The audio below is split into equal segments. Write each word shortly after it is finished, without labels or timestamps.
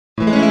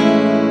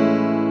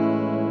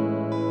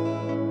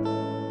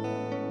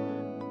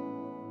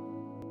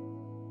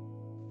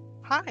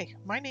Hi,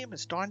 my name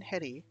is Dawn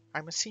Hetty.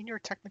 I'm a Senior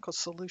Technical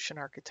Solution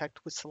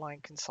Architect with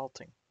Saline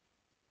Consulting.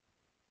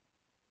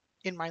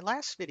 In my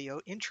last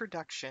video,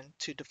 Introduction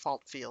to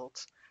Default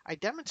Fields, I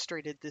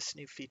demonstrated this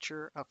new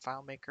feature of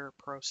FileMaker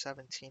Pro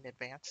 17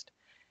 Advanced,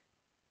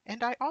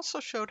 and I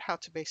also showed how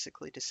to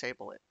basically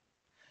disable it.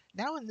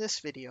 Now in this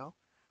video,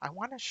 I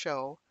want to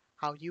show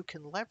how you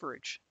can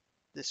leverage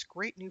this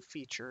great new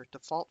feature,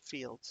 Default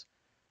Fields,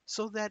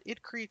 so that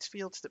it creates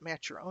fields that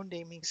match your own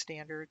naming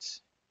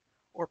standards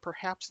or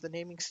perhaps the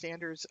naming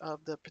standards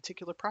of the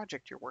particular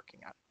project you're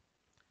working on.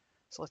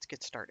 So let's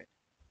get started.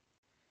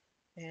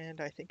 And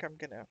I think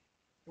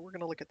we're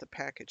gonna look at the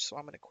package, so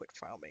I'm gonna quit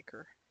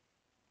FileMaker.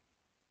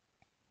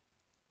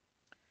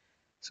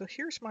 So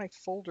here's my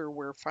folder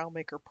where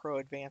FileMaker Pro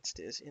Advanced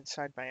is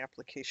inside my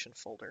application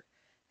folder.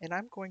 And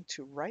I'm going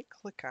to right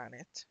click on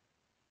it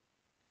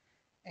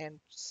and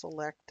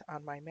select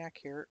on my Mac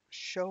here,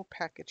 Show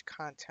Package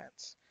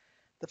Contents.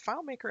 The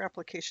FileMaker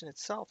application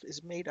itself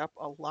is made up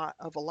of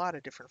a lot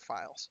of different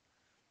files.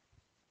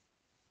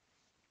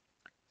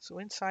 So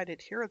inside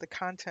it, here are the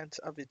contents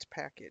of its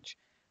package.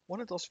 One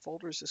of those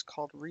folders is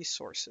called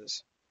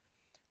Resources.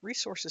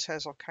 Resources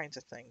has all kinds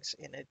of things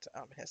in it.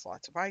 It has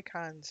lots of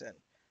icons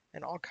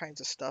and all kinds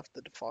of stuff,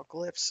 the default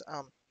glyphs.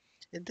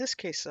 In this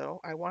case,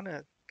 though, I want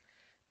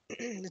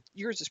to,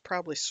 yours is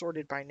probably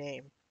sorted by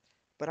name,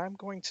 but I'm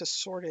going to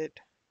sort it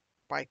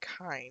by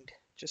kind,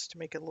 just to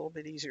make it a little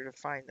bit easier to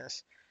find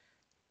this.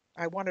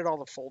 I wanted all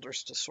the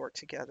folders to sort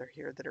together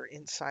here that are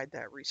inside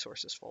that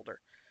resources folder.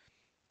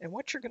 And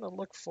what you're going to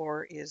look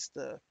for is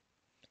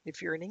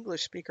if you're an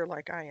English speaker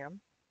like I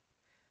am,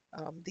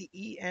 the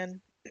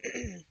EN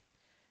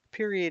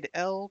period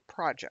L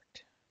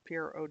project,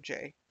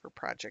 PROJ for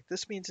project.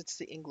 This means it's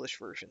the English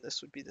version.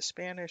 This would be the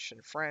Spanish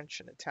and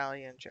French and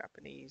Italian,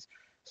 Japanese.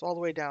 So all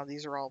the way down,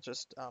 these are all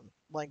just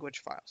language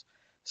files.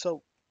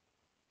 So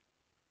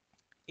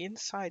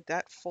inside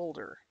that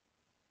folder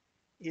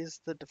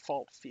is the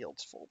default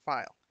fields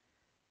file.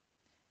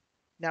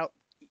 Now,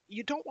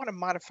 you don't want to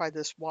modify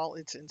this while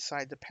it's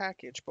inside the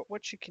package, but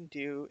what you can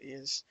do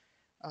is,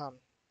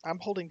 I'm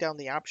holding down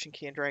the Option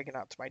key and dragging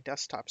out to my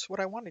desktop. So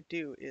what I want to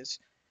do is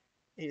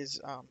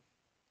I'm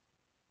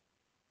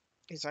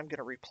going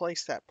to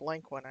replace that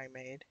blank one I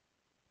made.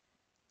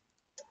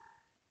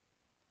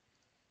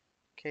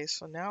 Okay,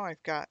 so now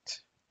I've got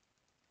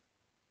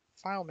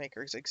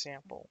FileMaker's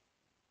example.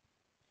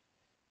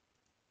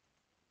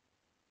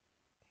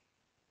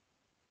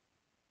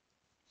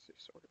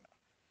 So we're going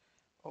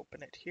to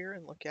open it here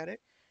and look at it.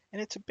 And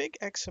it's a big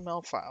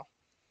XML file.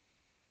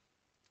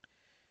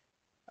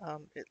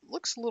 It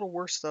looks a little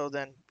worse though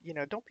than,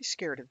 don't be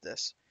scared of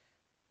this.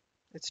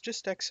 It's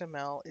just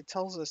XML. It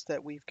tells us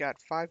that we've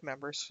got 5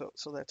 members,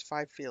 so that's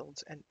 5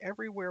 fields. And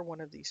everywhere one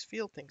of these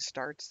field things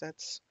starts,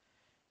 that's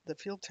the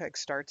field tag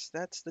starts,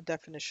 that's the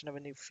definition of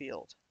a new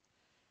field.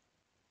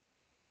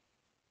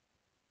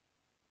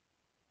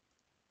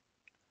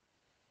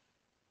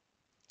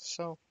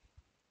 So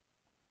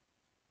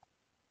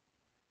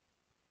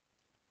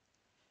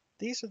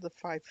these are the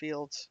 5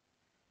 fields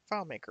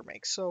FileMaker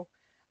makes. So,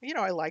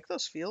 I like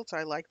those fields.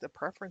 I like the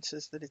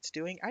preferences that it's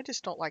doing. I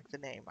just don't like the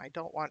name. I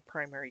don't want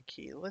primary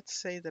key. Let's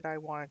say that I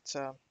want,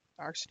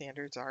 our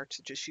standards are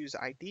to just use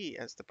ID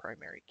as the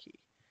primary key.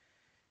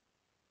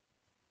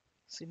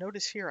 So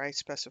notice here I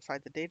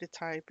specified the data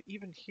type.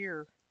 Even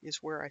here is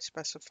where I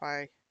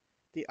specify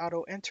the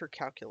auto enter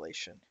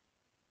calculation,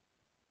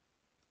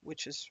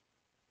 which is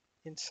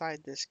inside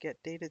this get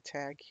data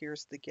tag.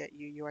 Here's the get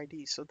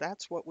UUID. So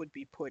that's what would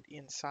be put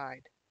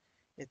inside.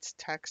 It's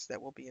text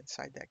that will be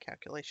inside that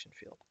calculation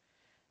field.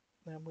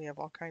 Then we have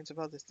all kinds of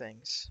other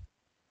things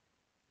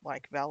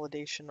like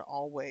validation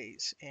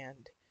always,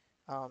 and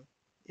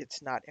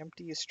it's not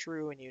empty is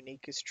true and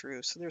unique is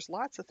true. So there's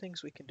lots of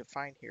things we can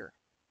define here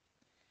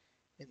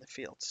in the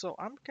field. So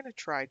I'm going to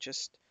try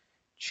just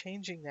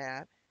changing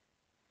that,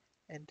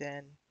 and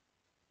then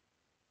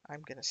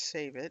I'm going to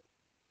save it.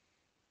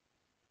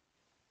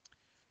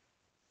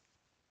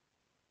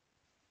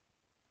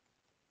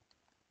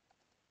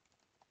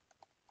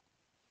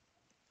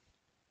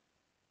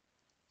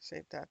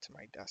 Save that to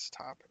my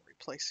desktop and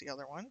replace the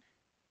other one.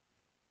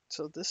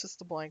 So this is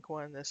the blank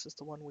one. This is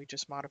the one we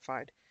just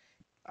modified.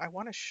 I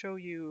want to show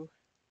you,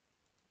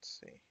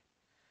 let's see,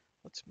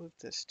 let's move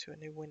this to a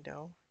new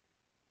window.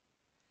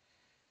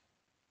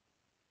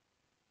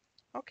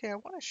 Okay, I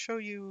want to show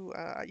you,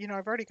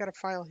 I've already got a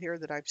file here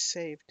that I've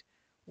saved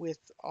with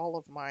all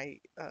of my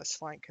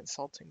Saline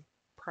Consulting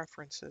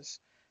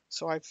preferences.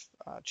 So I've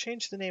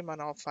changed the name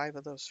on all 5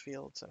 of those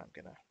fields, and I'm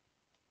going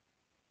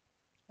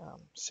to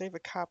save a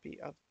copy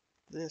of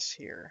this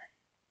here.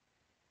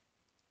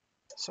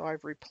 So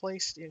I've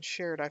replaced in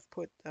shared, I've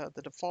put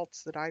the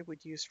defaults that I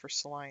would use for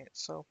Saline.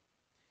 So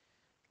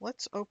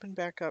let's open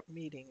back up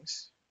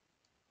meetings.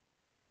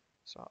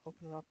 So I'll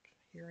open it up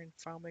here in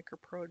FileMaker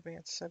Pro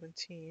Advanced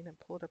 17 and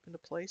pull it up into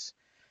place.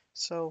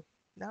 So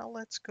now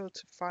let's go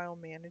to File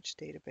Manage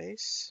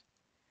Database.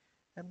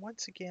 And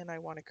once again, I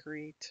want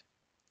to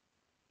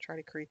try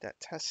to create that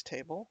test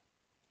table.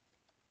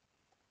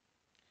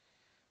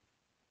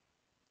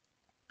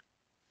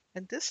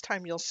 And this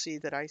time you'll see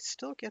that I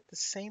still get the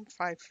same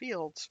 5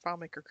 fields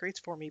FileMaker creates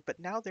for me, but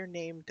now they're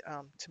named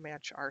to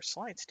match our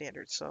slide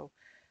standard. So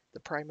the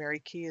primary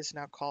key is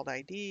now called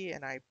ID,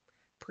 and I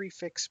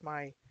prefix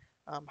my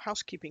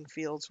housekeeping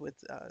fields with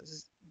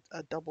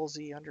a double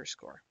Z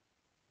underscore.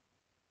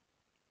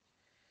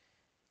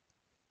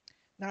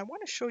 Now I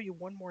want to show you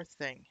one more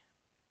thing.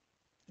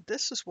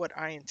 This is what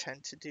I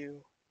intend to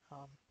do,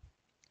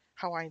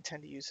 how I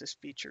intend to use this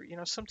feature.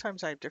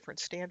 Sometimes I have different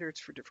standards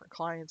for different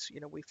clients.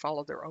 We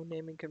follow their own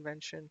naming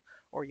convention,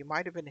 or you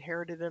might have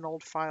inherited an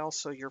old file,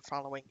 so you're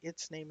following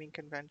its naming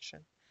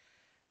convention.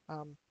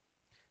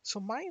 So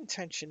my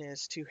intention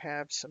is to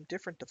have some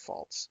different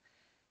defaults.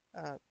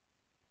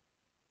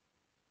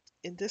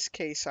 In this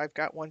case, I've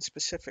got one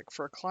specific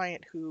for a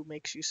client who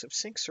makes use of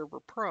Sync Server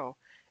Pro,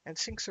 and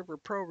Sync Server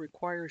Pro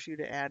requires you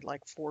to add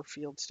like 4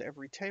 fields to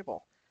every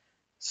table,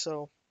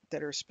 so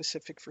that are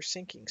specific for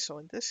syncing. So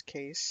in this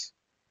case,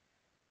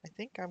 I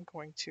think I'm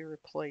going to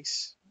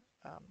replace,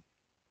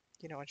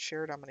 in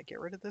shared, I'm going to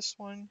get rid of this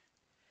one,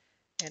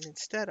 and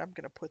instead I'm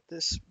going to put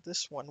this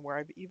one where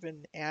I've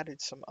even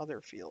added some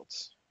other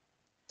fields.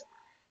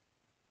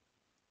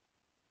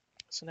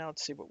 So now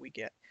let's see what we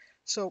get.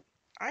 So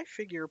I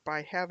figure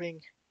by having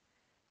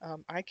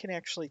I can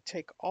actually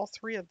take all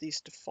 3 of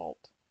these default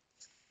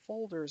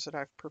folders that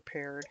I've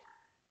prepared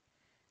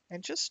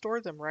and just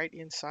store them right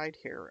inside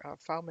here.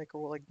 FileMaker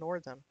will ignore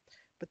them,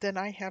 but then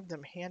I have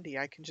them handy.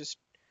 I can just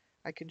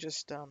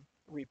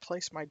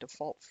replace my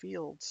default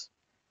fields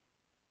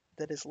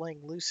that is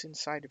laying loose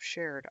inside of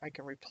shared. I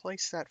can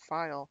replace that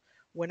file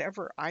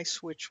whenever I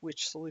switch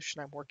which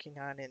solution I'm working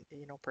on, and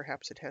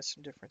perhaps it has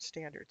some different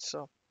standards.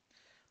 So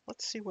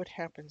let's see what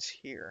happens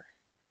here.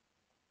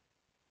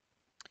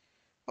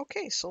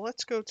 Okay, so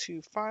let's go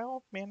to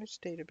File, Manage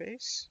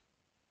Database.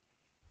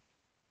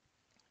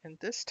 And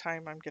this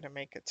time I'm going to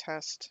make a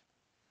test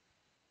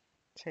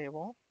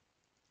table.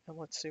 And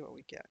let's see what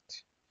we get.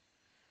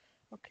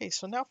 Okay,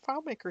 so now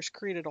FileMaker's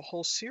created a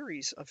whole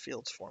series of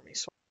fields for me.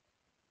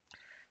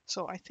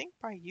 So I think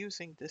by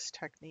using this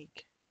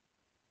technique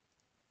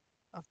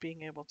of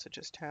being able to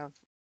just have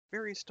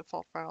various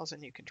default files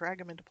and you can drag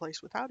them into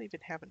place without even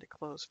having to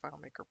close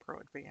FileMaker Pro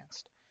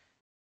Advanced,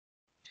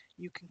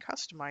 you can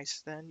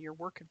customize then your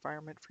work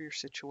environment for your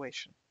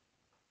situation.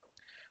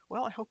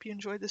 Well, I hope you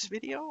enjoyed this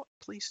video.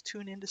 Please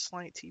tune into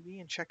Slant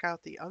TV and check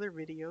out the other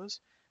videos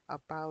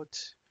about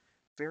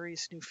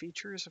various new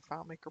features of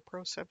FileMaker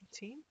Pro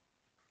 17.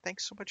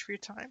 Thanks so much for your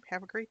time.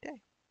 Have a great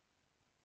day.